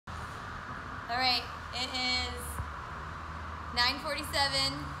All right, it is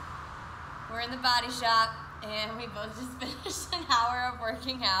 9:47. We're in the body shop, and we both just finished an hour of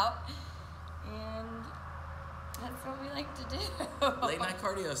working out, and that's what we like to do. Late night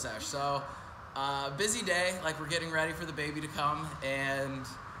cardio sesh. So, busy day. Like, we're getting ready for the baby to come, and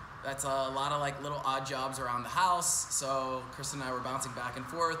that's a lot of like little odd jobs around the house. So Kristen and I were bouncing back and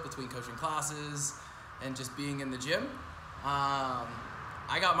forth between coaching classes and just being in the gym.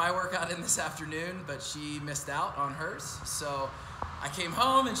 I got my workout in this afternoon, but she missed out on hers. So I came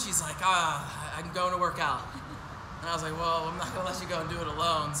home and she's like, I'm going to work out. And I was like, well, I'm not gonna let you go and do it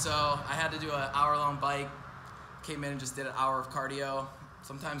alone. So I had to do an hour-long bike. Came in and just did an hour of cardio.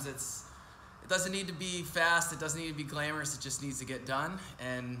 Sometimes it doesn't need to be fast, it doesn't need to be glamorous, it just needs to get done.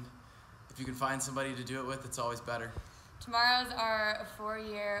 And if you can find somebody to do it with, it's always better. Tomorrow's our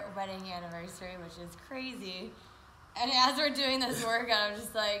 4-year wedding anniversary, which is crazy. And as we're doing this workout, I'm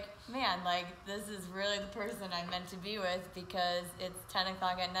just like, man, like, this is really the person I'm meant to be with, because it's 10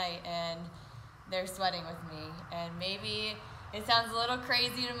 o'clock at night and they're sweating with me. And maybe it sounds a little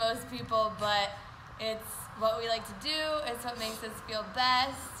crazy to most people, but it's what we like to do. It's what makes us feel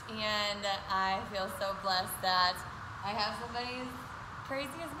best. And I feel so blessed that I have somebody as crazy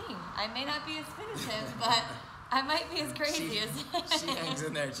as me. I may not be as fit as him, but I might be as crazy as him. She hangs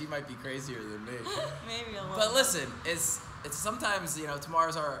in there. She might be crazier than me. Maybe a little. But listen, it's sometimes,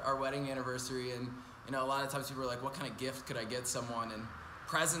 tomorrow's our wedding anniversary, and a lot of times people are like, what kind of gift could I get someone? And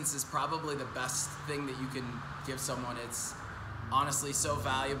presence is probably the best thing that you can give someone. It's honestly so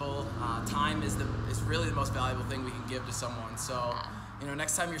valuable. Time is really the most valuable thing we can give to someone. So,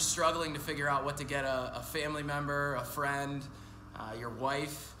 next time you're struggling to figure out what to get a family member, a friend, your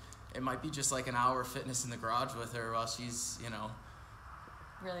wife, it might be just like an hour of fitness in the garage with her while she's,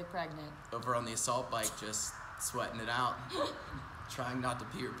 really pregnant. over on the assault bike, just sweating it out, trying not to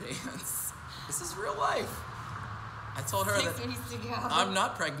pee her pants. This is real life. I told her 6 that weeks to go. I'm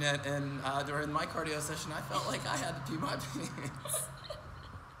not pregnant, and during my cardio session, I felt like I had to pee my pants.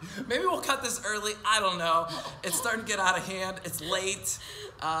 Maybe we'll cut this early. I don't know. It's starting to get out of hand. It's late.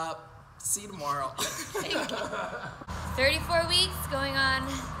 See you tomorrow. 34 weeks, going on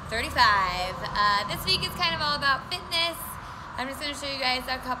 35. This week is kind of all about fitness. I'm just going to show you guys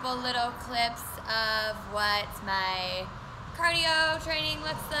a couple little clips of what my cardio training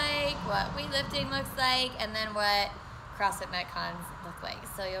looks like, what weightlifting looks like, and then what CrossFit Metcons look like.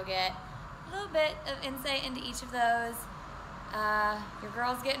 So you'll get a little bit of insight into each of those. Your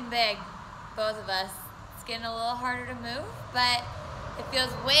girl's getting big, both of us. It's getting a little harder to move, but it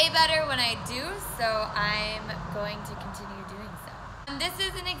feels way better when I do, so I'm going to continue doing so. And this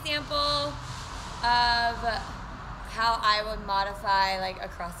is an example of how I would modify like a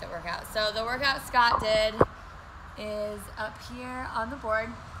CrossFit workout. So the workout Scott did is up here on the board.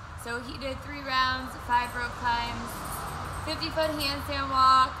 So he did 3 rounds, 5 rope climbs, 50-foot handstand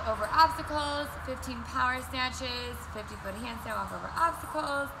walk over obstacles, 15 power snatches, 50-foot handstand walk over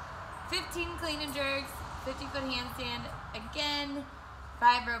obstacles, 15 clean and jerks, 50-foot handstand again,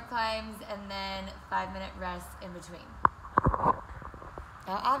 5 rope climbs, and then 5-minute rest in between.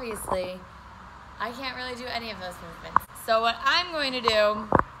 Now, obviously, I can't really do any of those movements. So what I'm going to do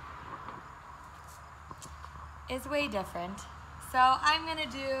is way different. So I'm going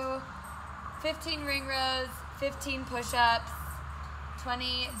to do 15 ring rows, 15 push-ups,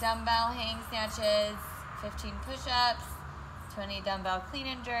 20 dumbbell hang snatches, 15 push-ups, 20 dumbbell clean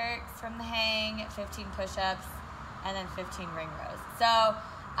and jerks from the hang, 15 push-ups, and then 15 ring rows. So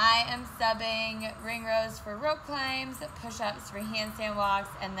I am subbing ring rows for rope climbs, push-ups for handstand walks,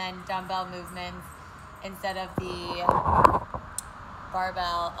 and then dumbbell movements instead of the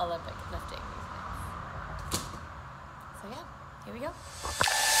barbell Olympic lifting movements. So yeah, here we go.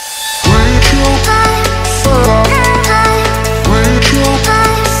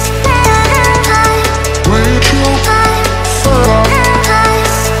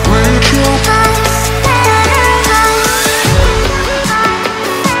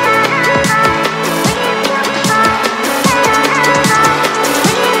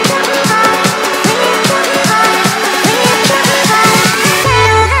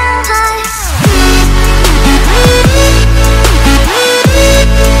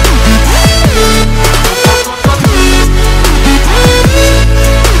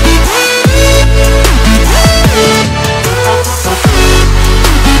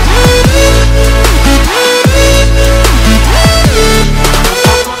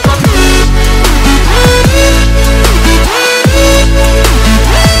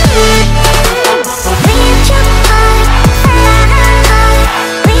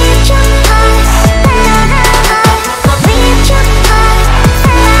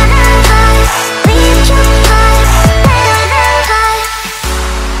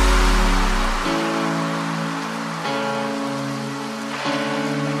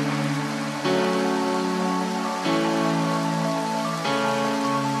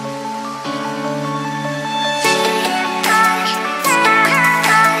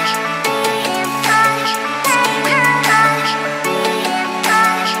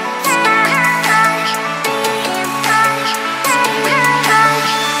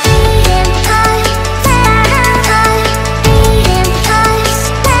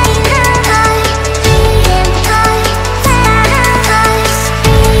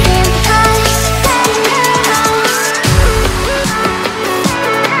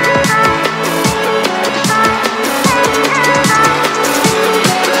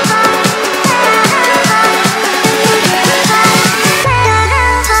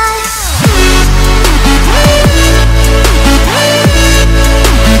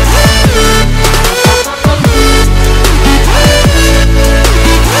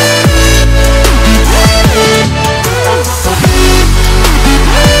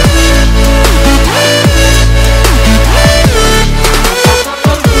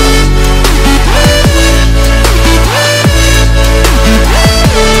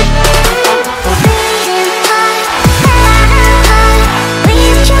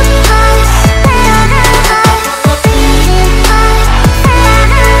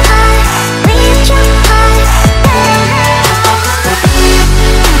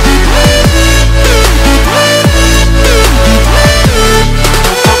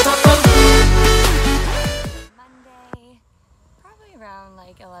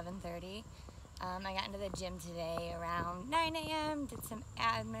 11:30. I got into the gym today around 9 a.m., did some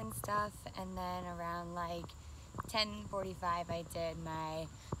admin stuff, and then around like 10:45 I did my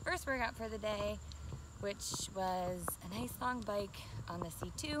first workout for the day, which was a nice long bike on the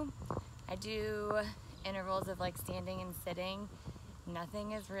C2. I do intervals of like standing and sitting.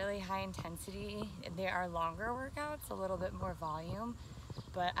 Nothing is really high intensity. There are longer workouts, a little bit more volume,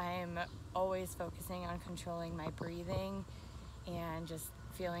 but I'm always focusing on controlling my breathing and just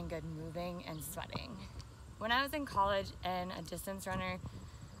feeling good moving and sweating. When I was in college and a distance runner,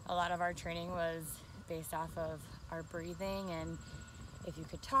 a lot of our training was based off of our breathing and if you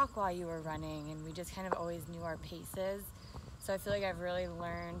could talk while you were running, and we just kind of always knew our paces. So I feel like I've really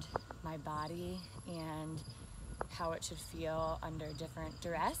learned my body and how it should feel under different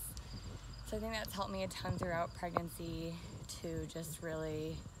duress. So I think that's helped me a ton throughout pregnancy to just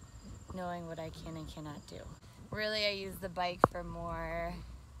really knowing what I can and cannot do. Really, I use the bike for more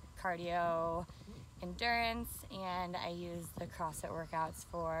cardio endurance, and I use the CrossFit workouts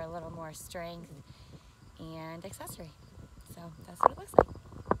for a little more strength and accessory. So that's what it looks like.